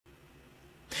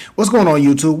What's going on,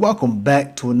 YouTube? Welcome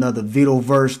back to another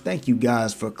VitoVerse. Thank you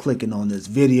guys for clicking on this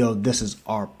video. This is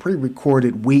our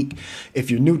pre-recorded week.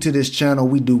 If you're new to this channel,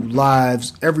 we do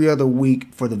lives every other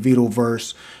week for the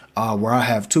VitoVerse, where I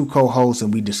have two co-hosts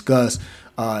and we discuss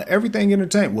everything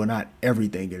entertainment. Well, not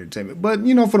everything entertainment, but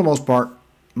you know, for the most part,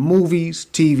 movies,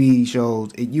 TV shows.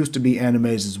 It used to be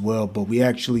animes as well, but we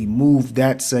actually moved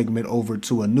that segment over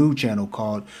to a new channel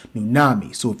called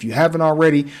Noonami. So if you haven't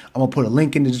already, I'm gonna put a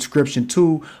link in the description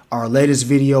to our latest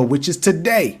video, which is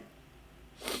today.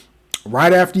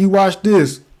 Right after you watch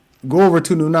this, go over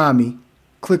to Noonami,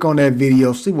 click on that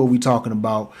video, see what we're talking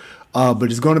about.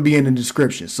 But it's going to be in the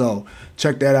description, so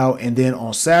check that out. And then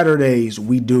on Saturdays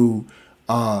we do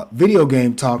video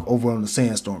game talk over on the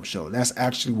SandStorm Show. That's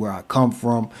actually where I come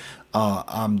from.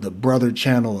 I'm the brother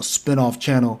channel, a spinoff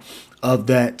channel of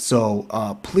that.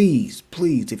 So please,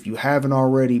 if you haven't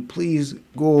already, please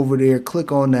go over there,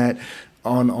 click on that,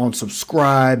 on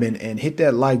subscribe, and hit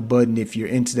that like button if you're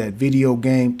into that video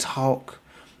game talk.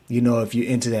 You know, if you're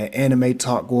into that anime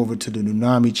talk, go over to the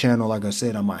Noonami channel. Like I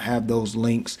said, I might have those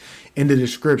links in the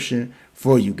description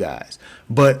for you guys.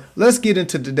 But let's get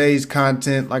into today's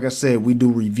content. Like I said, we do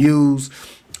reviews,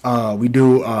 we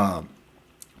do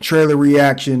trailer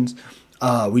reactions,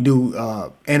 we do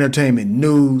entertainment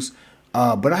news.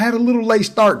 But I had a little late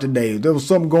start today. There was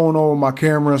something going on with my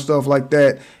camera and stuff like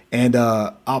that. And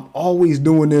I'm always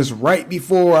doing this right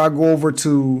before I go over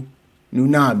to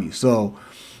Noonami. So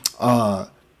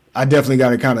I definitely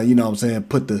got to kind of, you know what I'm saying,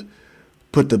 put the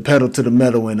pedal to the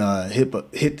metal and hit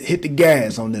the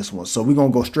gas on this one. So we're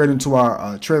going to go straight into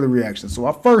our trailer reaction. So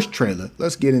our first trailer,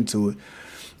 let's get into it,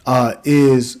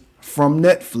 is from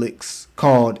Netflix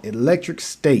called Electric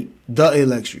State, The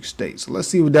Electric State. So let's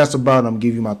see what that's about. I'm going to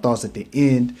give you my thoughts at the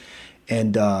end,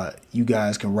 and you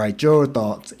guys can write your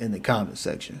thoughts in the comment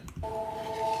section.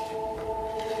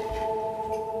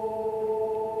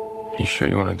 You sure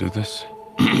you want to do this?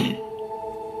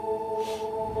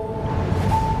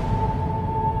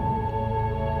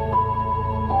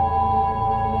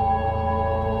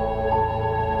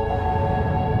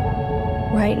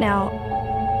 Right now,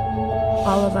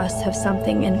 all of us have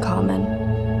something in common.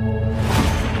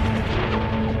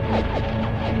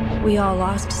 We all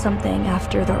lost something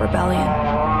after the rebellion.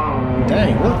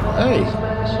 Dang, what? Hey.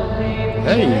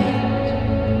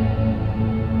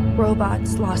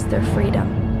 Robots lost their freedom.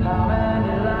 What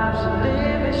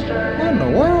in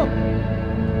the world?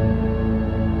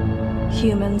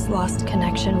 Humans lost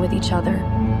connection with each other.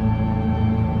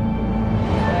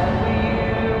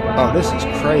 Oh, this is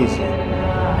crazy.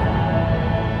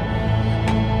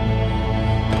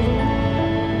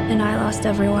 And I lost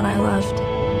everyone I loved.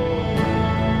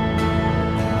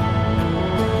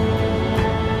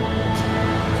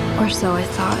 Or so I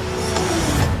thought.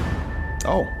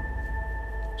 Oh.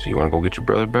 So you want to go get your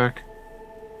brother back?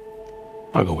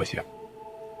 I'll go with you.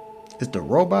 Is the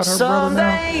robot her brother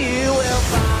now? You will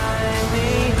find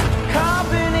me caught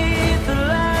beneath the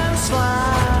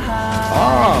landslide.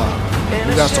 Ah,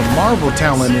 we got some Marvel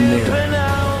talent in there.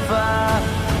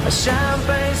 A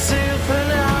champagne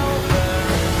supernova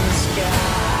in the sky.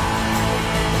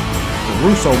 The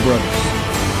Russo brothers.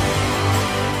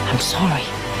 I'm sorry.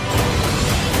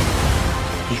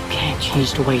 You can't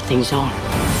change the way things are.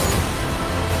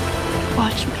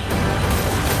 Watch me.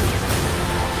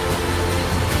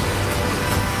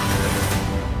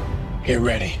 Get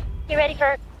ready. You ready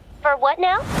for what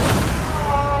now?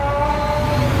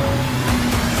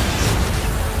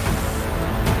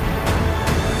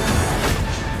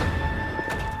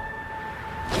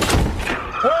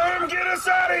 Wayne, get us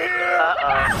out of here!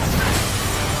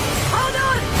 Hold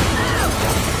on!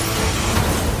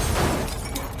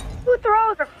 Who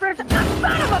throws a fridge?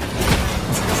 Son of a...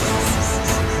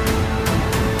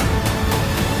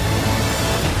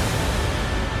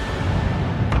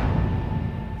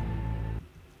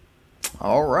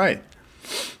 All right.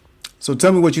 So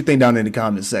tell me what you think down in the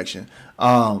comment section.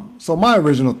 So my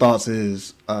original thoughts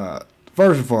is,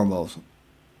 first and foremost,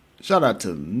 shout out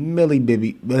to Millie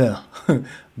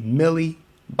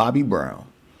Bobby Brown.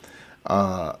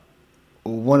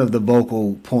 One of the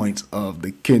vocal points of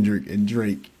the Kendrick and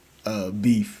Drake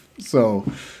beef. So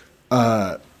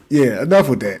yeah, enough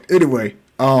with that. Anyway,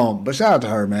 but shout out to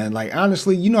her, man. Like,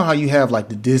 honestly, you know how you have like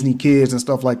the Disney kids and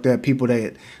stuff like that, people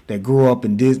that grew up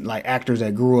in Disney, like actors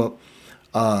that grew up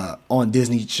on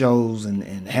Disney shows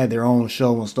and had their own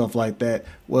show and stuff like that.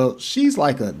 Well, she's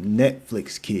like a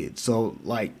Netflix kid. So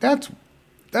like that's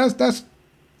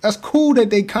cool that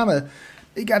they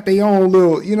got their own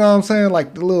little, you know what I'm saying?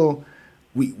 Like the little,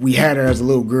 we had her as a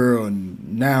little girl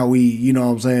and now we, you know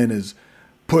what I'm saying, is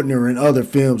putting her in other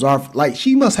films. Like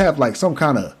she must have like some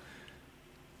kind of,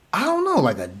 know,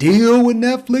 like a deal with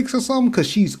Netflix or something, because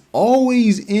she's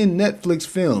always in Netflix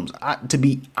films. To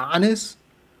be honest,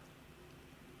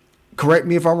 correct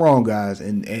me if I'm wrong, guys,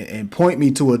 and point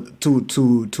me to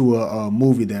a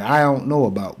movie that I don't know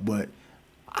about, but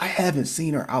I haven't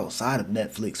seen her outside of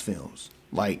Netflix films.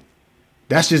 Like,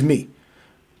 that's just me.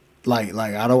 Like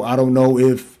I don't know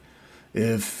if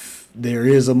there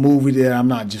is a movie that I'm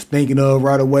not just thinking of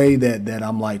right away that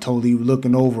I'm like totally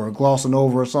looking over or glossing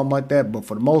over or something like that. But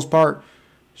for the most part,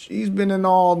 she's been in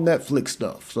all Netflix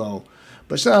stuff. So,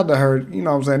 but shout out to her. You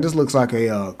know what I'm saying? This looks like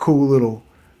a cool little.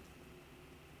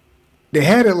 They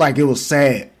had it like it was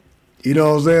sad. You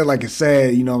know what I'm saying? Like it's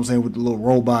sad. You know what I'm saying, with the little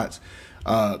robots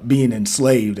being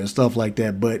enslaved and stuff like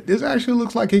that. But this actually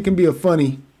looks like it can be a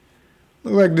funny.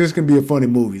 Look like this can be a funny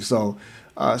movie. So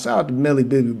shout out to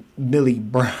Millie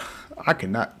Brown. I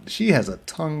cannot. She has a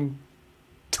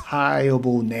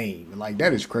tongue-tieable name. Like,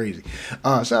 that is crazy.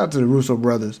 Shout out to the Russo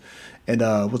brothers. And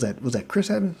was that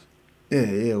Chris Evans?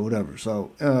 Yeah, whatever.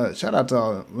 So shout out to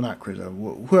well, not Chris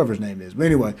Evans, whoever his name is. But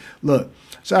anyway, look,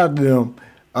 shout out to them.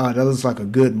 That looks like a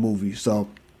good movie. So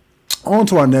on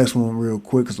to our next one real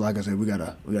quick, because like I said, we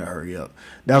gotta hurry up.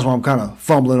 That's why I'm kind of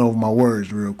fumbling over my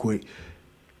words real quick.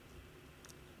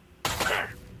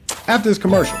 After this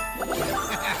commercial.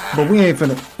 But we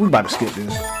about to skip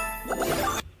this.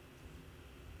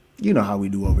 You know how we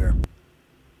do over here.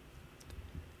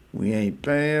 We ain't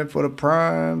paying for the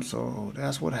prime, so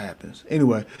that's what happens.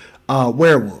 Anyway,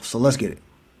 werewolf, so let's get it.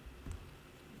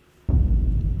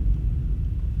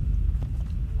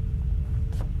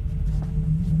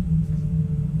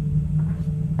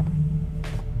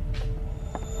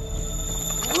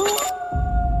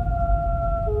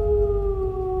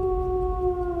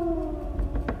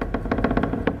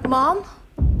 Mom?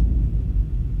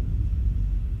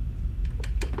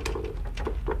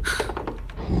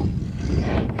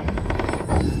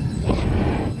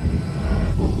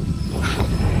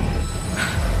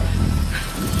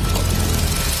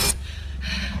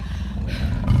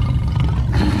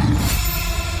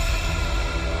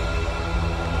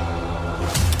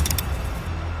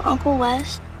 Uncle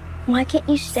Wes, why can't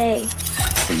you stay?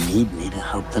 They need me to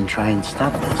help them try and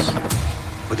stop this.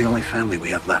 We're the only family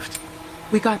we have left.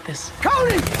 We got this.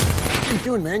 Cody! What are you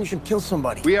doing, man? You should kill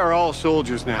somebody. We are all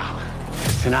soldiers now.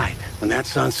 Tonight, when that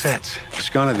sun sets, it's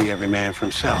gonna be every man for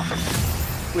himself.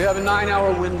 We have a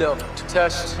 9-hour window to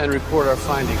test and report our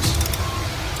findings.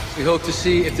 We hope to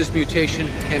see if this mutation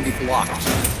can be blocked.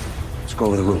 Let's go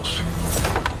over the rules.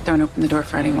 Don't open the door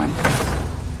for anyone.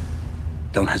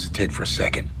 Don't hesitate for a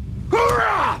second.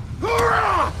 Hoorah!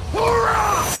 Hoorah!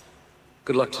 Hoorah!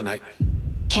 Good luck tonight.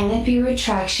 Canopy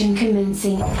retraction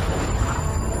commencing.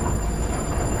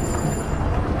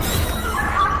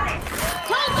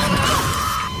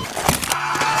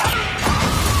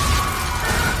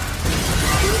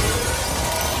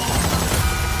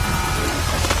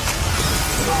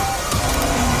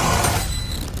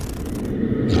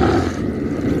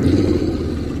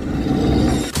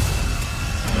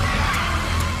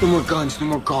 No more guns, no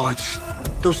more guards.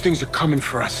 Those things are coming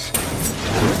for us.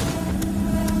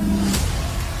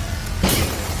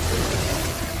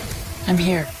 I'm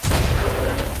here.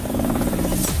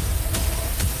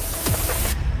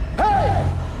 Hey!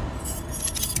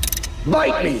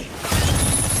 Bite me!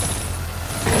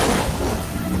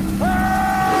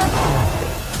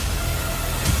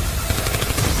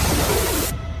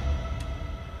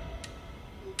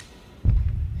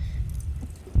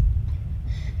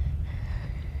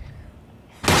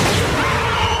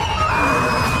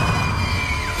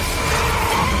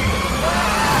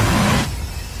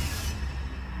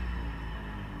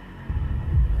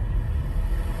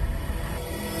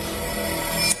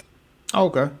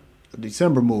 Okay, a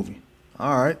December movie.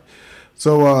 All right.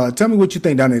 So tell me what you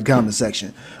think down in the comment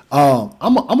section.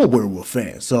 I'm a werewolf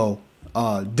fan, so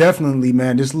definitely,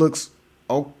 man, this looks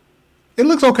it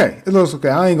looks okay. It looks okay.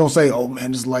 I ain't gonna say, oh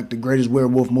man, this is like the greatest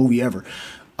werewolf movie ever.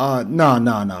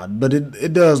 Nah. But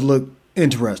it does look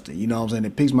interesting. You know what I'm saying?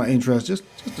 It piques my interest just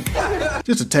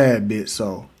a tad bit.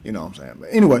 So you know what I'm saying. But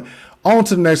anyway, on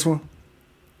to the next one.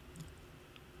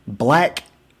 Black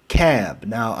Cab.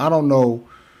 Now I don't know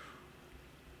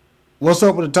what's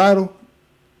up with the title.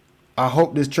 I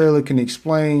hope this trailer can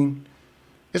explain.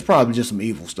 It's probably just some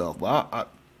evil stuff, but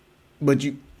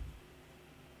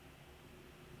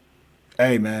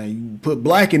hey man, you put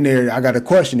black in there, I got to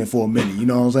question it for a minute. You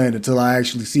know what I'm saying? Until I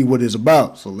actually see what it's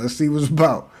about. So let's see what it's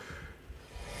about.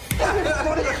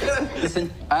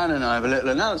 Listen, Anne and I have a little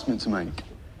announcement to make.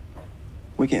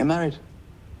 We're getting married.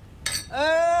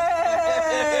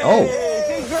 Hey! Oh.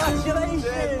 Congratulations,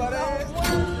 buddy.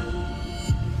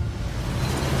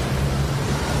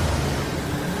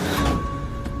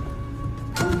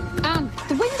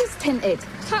 hinted.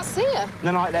 Can't see her.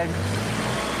 Good night then.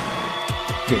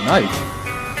 Good night.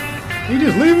 You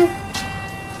just leaving?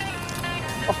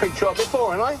 I picked you up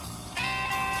before, ain't I?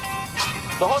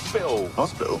 The hospital.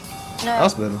 Hospital? No.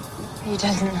 Hospital. You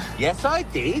didn't. Yes, I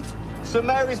did. St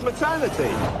Mary's maternity.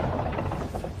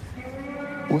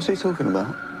 What's he talking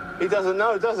about? He doesn't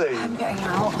know, does he? I'm getting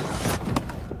out.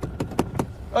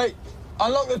 Hey,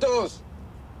 unlock the doors.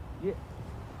 Yeah.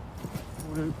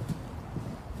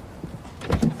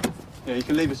 Yeah, you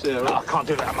can leave us here. No, I can't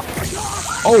do that.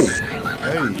 Oh,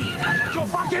 hey. Shut your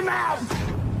fucking mouth!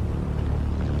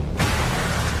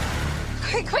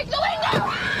 Quick, the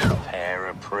window! Pair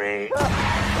of pricks.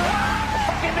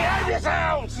 Fucking behind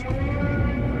yourselves!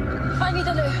 I need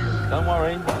to do. Don't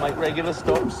worry, I'll make regular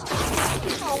stops.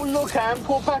 Oh, look, Anne,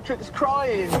 poor Patrick's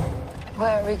crying.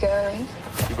 Where are we going?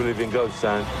 You believe in ghosts,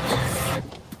 Anne?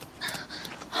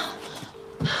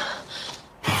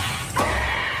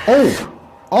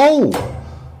 Oh!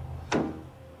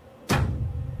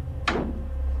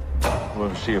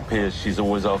 When she appears, she's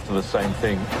always after the same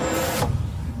thing.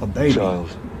 A baby. Child.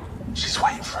 She's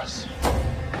waiting for us.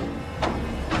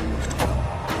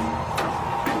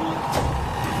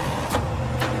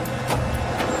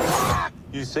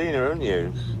 You've seen her, haven't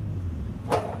you?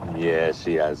 Yeah,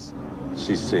 she has.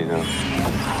 She's seen her.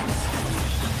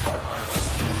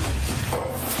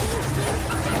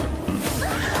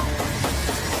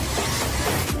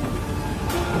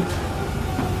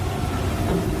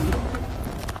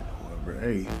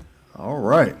 Hey, all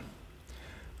right.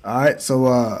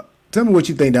 So tell me what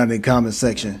you think down in the comment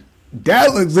section.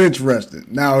 That looks interesting.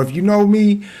 Now, if you know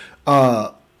me,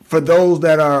 for those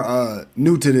that are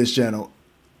new to this channel,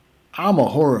 I'm a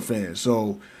horror fan.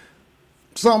 So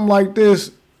something like this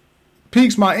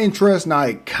piques my interest. Now,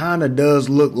 it kind of does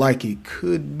look like it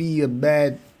could be a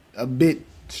bit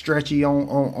stretchy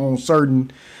on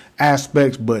certain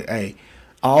aspects, but hey,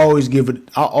 I always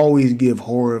give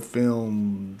horror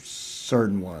films,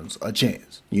 certain ones, a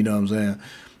chance. You know what I'm saying?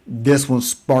 This one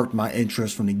sparked my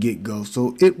interest from the get-go,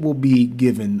 so it will be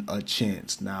given a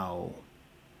chance. Now,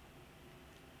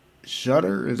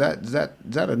 Shudder, is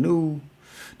that a new?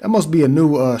 That must be a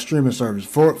new streaming service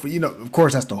for you know. Of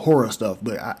course, that's the horror stuff,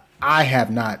 but I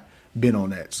have not been on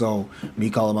that. So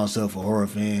me calling myself a horror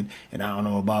fan and I don't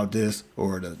know about this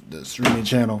or the streaming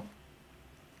channel.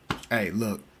 Hey,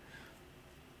 look,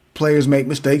 players make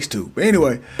mistakes too. But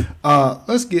anyway,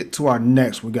 let's get to our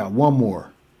next. We got one more.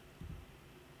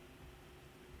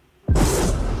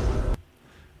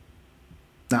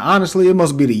 Now, honestly, it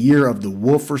must be the year of the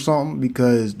wolf or something,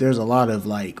 because there's a lot of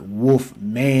like wolf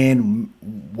man,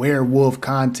 werewolf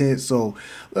content. So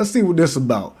let's see what this is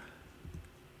about.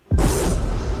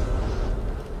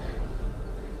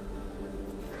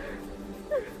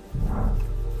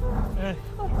 Yeah,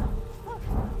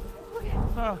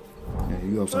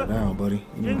 you upside down, buddy.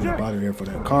 You need to get out of there for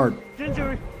that card.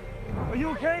 Ginger, are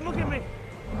you okay? Look at me.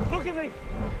 Look at me.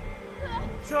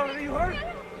 Charlotte, are you hurt?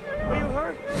 Are you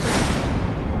hurt?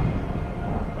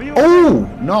 Are you Oh,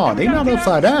 no, they not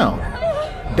upside down.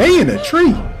 They in a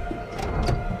tree.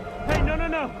 Hey,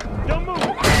 no. Don't move.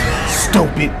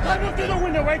 Stupid. Climb up through the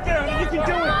window right there. You can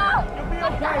do it. You'll be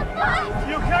okay.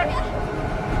 You okay?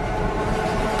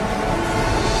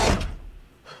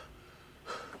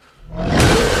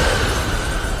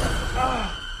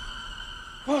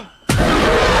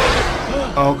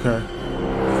 Okay.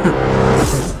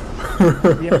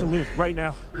 You have to leave right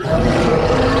now.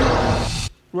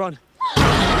 Run.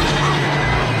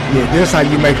 Yeah, this how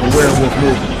you make a werewolf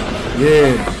movie.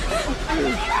 Yeah.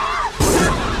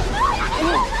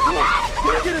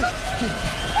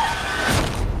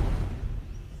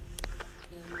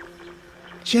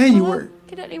 January. Hello?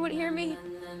 Can anyone hear me?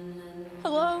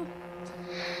 Hello?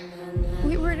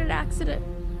 We were in an accident.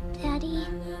 Daddy,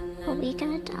 are we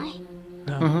gonna die?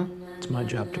 No. It's my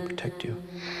job to protect you.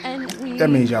 And that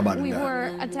means y'all about to die. We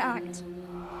were attacked.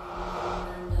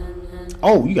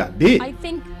 Oh, you got bit. I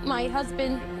think my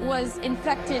husband was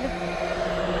infected.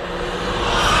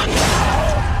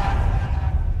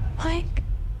 Mike.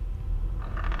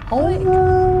 Oh.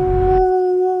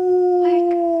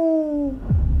 Mike.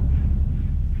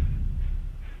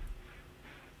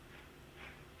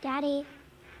 Daddy.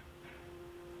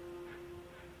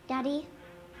 Daddy.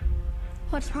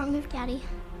 What's wrong with Daddy?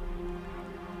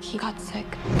 He got sick.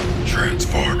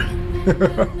 Transforming.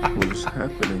 What's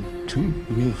happening to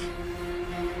me?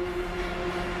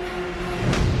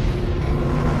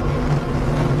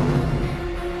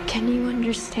 Can you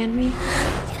understand me?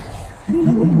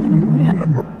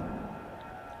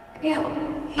 Yeah.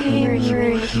 You're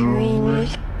hearing me.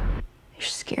 You're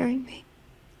scaring me.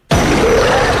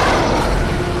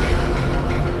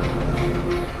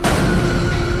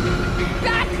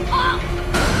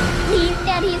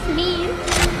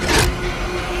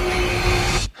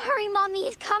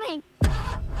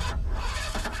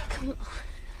 Dang,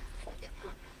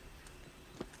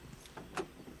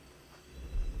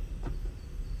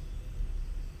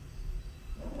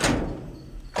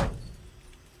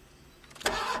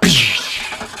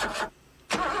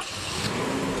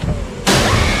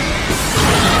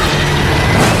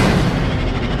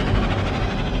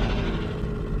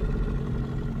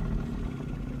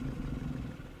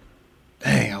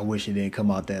 I wish it didn't come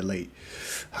out that late.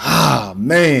 Ah,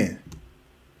 man.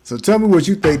 So tell me what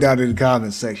you think down in the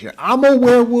comment section. I'm a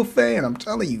werewolf fan. I'm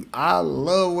telling you, I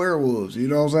love werewolves. You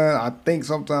know what I'm saying? I think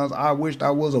sometimes I wished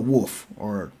I was a wolf,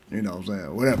 or, you know what I'm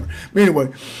saying, whatever. But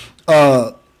anyway,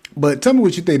 but tell me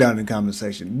what you think down in the comment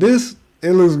section. This,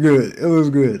 it looks good. It looks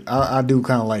good. I do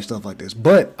kind of like stuff like this.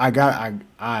 But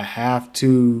I have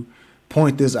to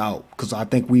point this out, because I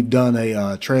think we've done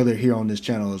a trailer here on this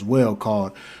channel as well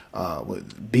called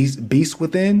Beast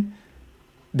Within,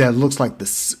 that looks like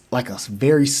a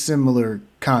very similar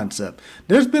concept.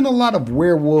 There's been a lot of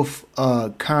werewolf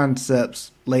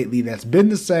concepts lately that's been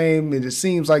the same, and it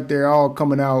seems like they're all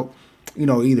coming out, you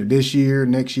know, either this year,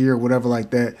 next year, whatever like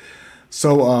that.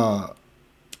 So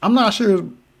I'm not sure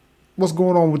what's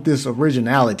going on with this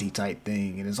originality type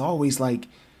thing, and it's always like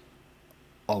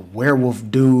a werewolf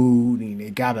dude, and they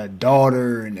got a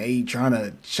daughter, and they trying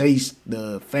to chase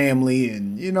the family,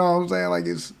 and you know what I'm saying, like,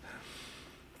 it's,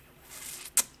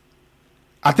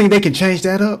 I think they can change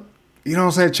that up. You know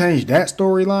what I'm saying? Change that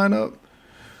storyline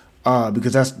up.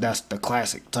 Because that's the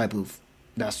classic type of,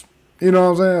 that's, you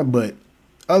know what I'm saying? But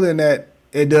other than that,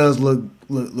 it does look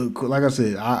cool. Like I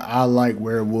said, I like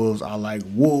werewolves. I like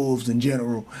wolves in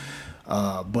general.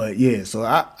 But yeah, so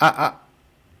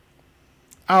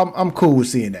I'm cool with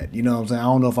seeing that. You know what I'm saying? I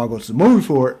don't know if I'll go to the movie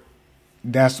for it.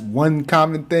 That's one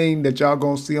common thing that y'all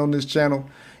gonna see on this channel.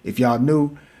 If y'all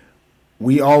new,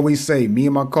 we always say, me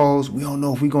and my co-host, we don't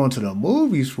know if we going to the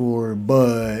movies for it,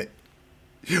 but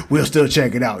we'll still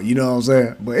check it out. You know what I'm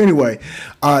saying? But anyway,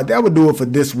 that would do it for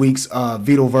this week's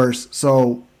VitoVerse.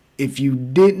 So if you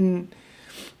didn't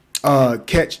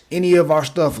catch any of our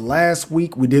stuff last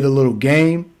week, we did a little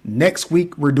game. Next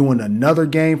week, we're doing another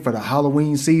game for the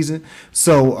Halloween season.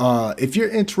 So if you're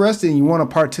interested and you want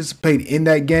to participate in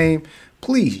that game,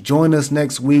 please join us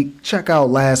next week. Check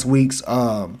out last week's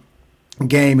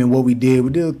game and what we did.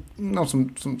 We did, you know,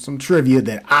 some trivia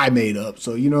that I made up.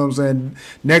 So you know what I'm saying?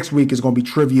 Next week is gonna be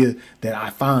trivia that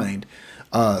I find.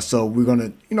 So we're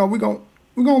gonna, you know, we're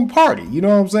gonna party. You know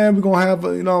what I'm saying? We're gonna have,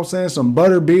 you know what I'm saying, some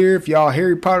butter beer. If y'all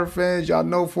Harry Potter fans, y'all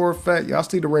know for a fact, y'all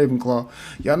see the Ravenclaw,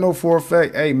 y'all know for a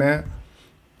fact, hey man,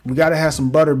 we gotta have some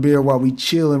butter beer while we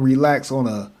chill and relax on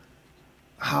a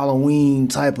Halloween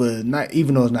type of night.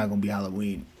 Even though it's not gonna be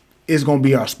Halloween, it's gonna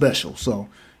be our special. So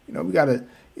you know, we gotta,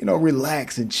 you know,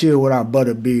 relax and chill with our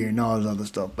butter beer and all this other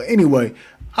stuff. But anyway,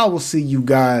 I will see you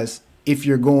guys if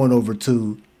you're going over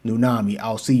to Noonami.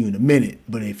 I'll see you in a minute.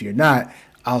 But if you're not,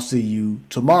 I'll see you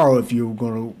tomorrow if you're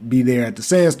going to be there at the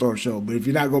SandStorm Show. But if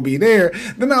you're not going to be there,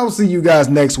 then I'll see you guys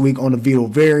next week on the Vito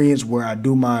Variants, where I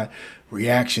do my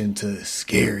reaction to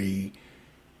scary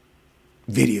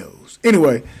videos.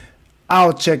 Anyway,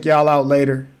 I'll check y'all out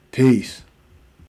later. Peace.